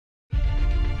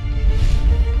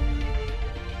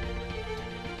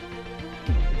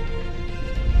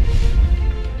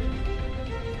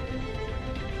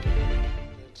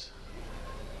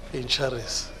in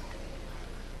Charis.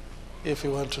 If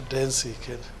you want to dance, he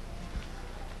can.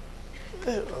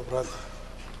 Hey, my brother.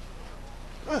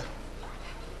 Hey.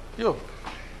 Yo,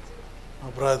 my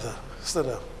brother, stand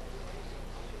up.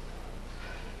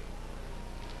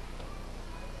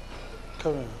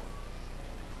 Come here.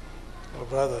 My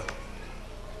brother.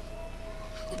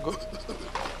 Go.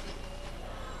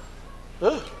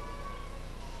 Huh?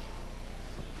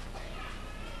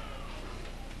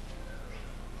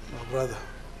 My brother.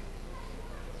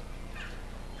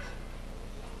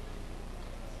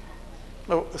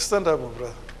 No, stand up, my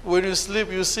brother. When you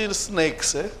sleep, you see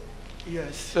snakes, eh?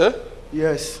 Yes. Eh?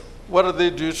 Yes. What do they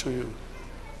do to you?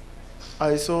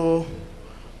 I saw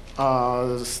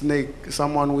a snake,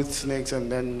 someone with snakes,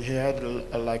 and then he had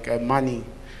like a money,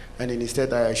 and then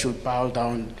instead I should bow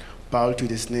to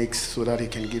the snakes so that he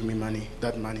can give me money,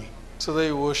 that money. So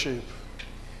they worship.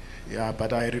 Yeah,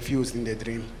 but I refused in the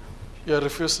dream. You are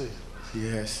refusing.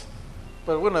 Yes.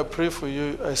 But when I pray for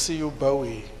you, I see you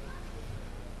bowing.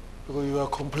 Because you are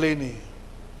complaining.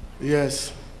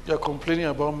 Yes. You are complaining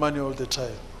about money all the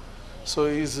time. So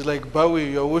it's like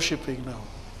bowing, you are worshiping now.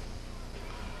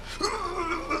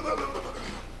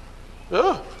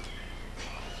 Yeah.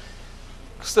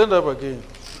 Stand up again.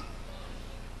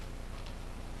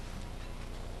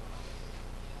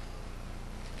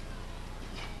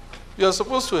 You are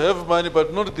supposed to have money,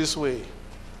 but not this way.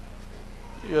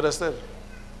 You understand?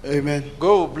 Amen.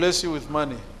 God will bless you with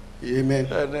money. Amen.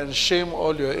 And shame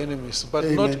all your enemies. But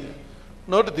Amen.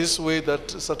 not this way that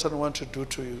Satan wants to do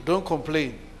to you. Don't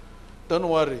complain. Don't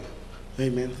worry.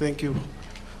 Amen. Thank you.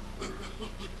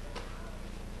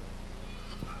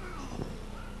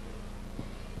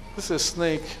 This is a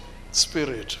snake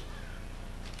spirit.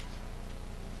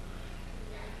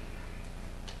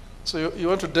 So you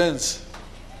want to dance.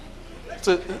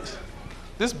 So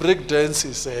this break dance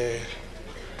is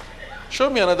show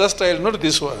me another style, not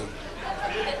this one.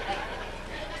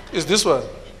 Is this one?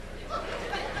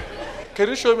 Can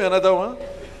you show me another one?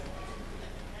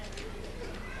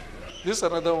 This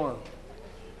another one.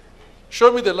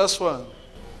 Show me the last one.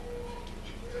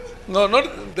 No,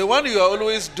 not the one you are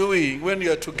always doing when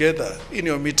you are together in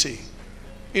your meeting.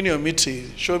 In your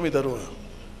meeting, show me that one.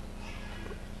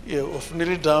 Yeah, of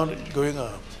kneeling down, going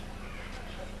up.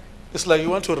 It's like you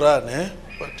want to run, eh?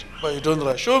 But you don't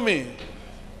run. Show me.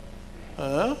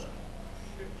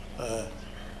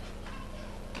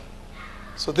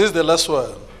 So this is the last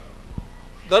one.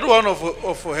 That one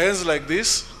of hands like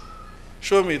this.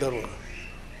 Show me that one.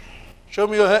 Show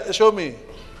me your hand. Show me.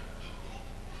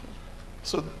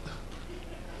 So,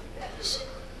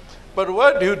 but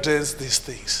why do you dance these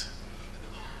things?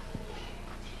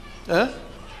 Huh?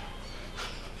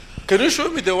 Can you show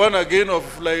me the one again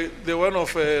of like the one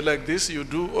of like this you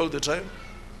do all the time?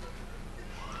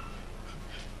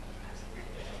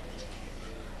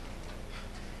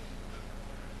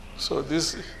 So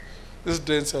this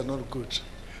dance are not good,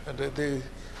 and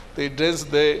they dance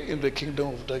there in the kingdom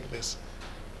of darkness,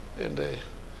 and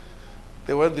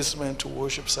they want this man to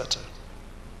worship Satan,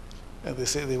 and they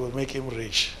say they will make him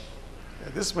rich.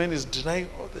 And this man is denying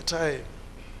all the time,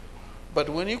 but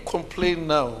when you complain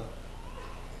now,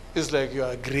 it's like you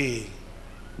are agreeing.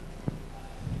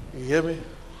 You hear me?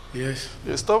 Yes.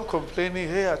 You stop complaining.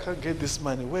 Hey, I can't get this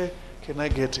money. Where can I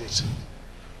get it?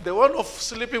 The one of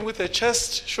sleeping with a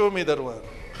chest, show me that one.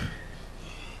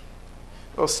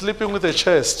 Or sleeping with a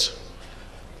chest.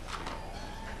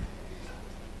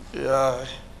 Yeah.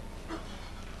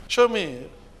 Show me.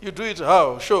 You do it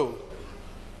how? Show.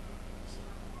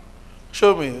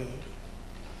 Show me.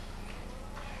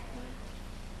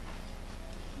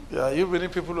 Yeah, you many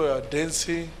people who are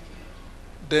dancing,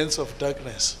 dance of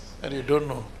darkness, and you don't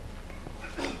know.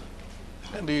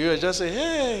 And you are just saying,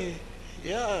 hey,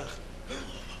 yeah.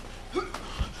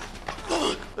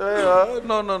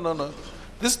 No.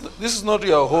 This is not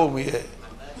your home here.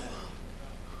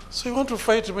 So you want to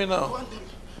fight me now?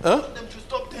 You want them to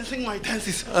stop dancing my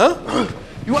dances. Huh?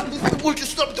 You want these people to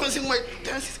stop dancing my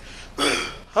dances.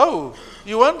 How?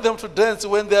 You want them to dance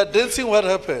when they are dancing, what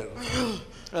happened?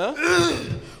 Huh?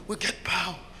 We get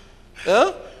power.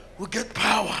 Huh? We get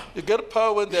power. You get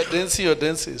power when they are dancing your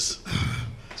dances.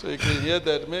 So you can hear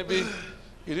that maybe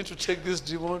you need to take this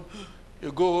demon,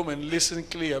 you go home and listen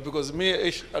clear, because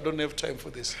me, I don't have time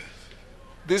for this.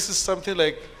 This is something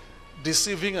like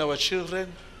deceiving our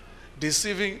children,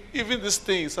 deceiving, even this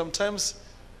thing. Sometimes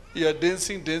you are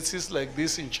dancing dances like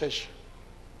this in church.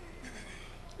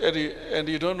 And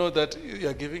you don't know that you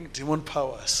are giving demon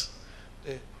powers.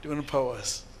 Demon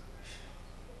powers.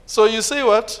 So you say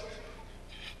what?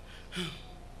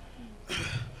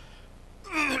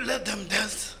 Let them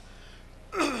dance.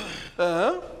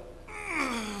 Uh-huh.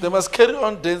 They must carry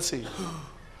on dancing.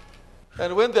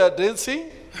 And when they are dancing,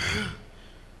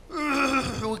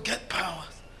 we will get power.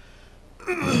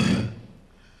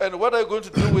 and what are you going to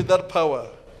do with that power?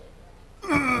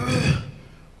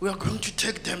 We are going to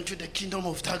take them to the kingdom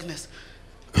of darkness.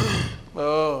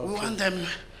 Oh, We want them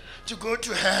to go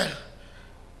to hell.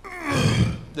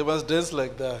 they must dance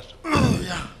like that.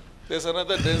 Yeah. There's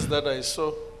another dance that I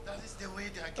saw. That is the way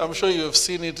they are. I'm sure you have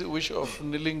seen it, which of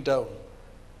kneeling down.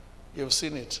 You have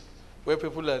seen it, where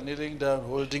people are kneeling down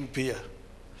holding beer.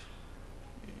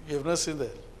 You have not seen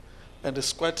that? And the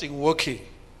squatting, walking.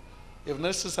 You have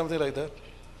not seen something like that?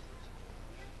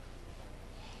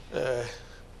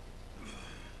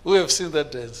 Who have seen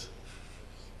that dance?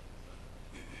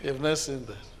 You have not seen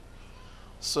that.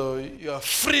 So you are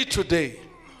free today.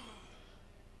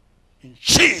 In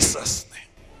Jesus' name.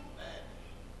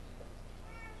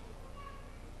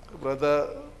 Brother,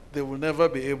 they will never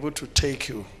be able to take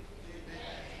you.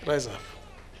 Rise up.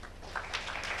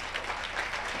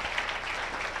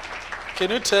 Can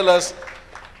you tell us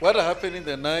what happened in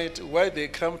the night, why they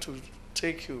come to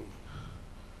take you?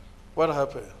 What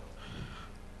happened?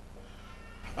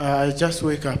 I just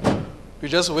wake up. You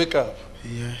just wake up,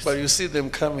 Yes. but you see them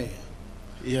coming.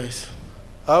 Yes.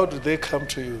 How do they come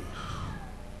to you?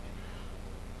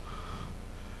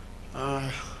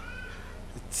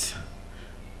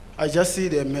 I just see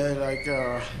them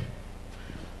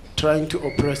trying to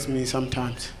oppress me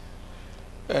sometimes.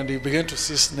 And you begin to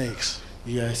see snakes.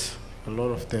 Yes, a lot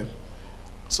of them.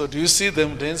 So do you see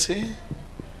them dancing?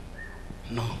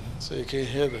 No. So you can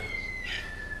hear them.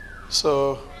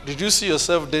 So did you see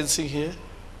yourself dancing here?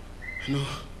 No.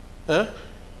 Huh?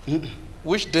 Mm-mm.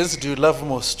 Which dance do you love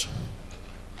most?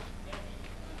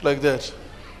 Like that.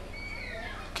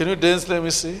 Can you dance? Let me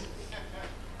see.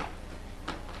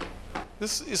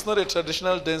 This is not a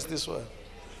traditional dance, this one.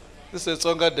 This is a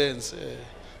Tsonga dance.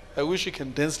 I wish you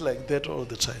can dance like that all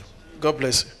the time. God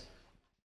bless you.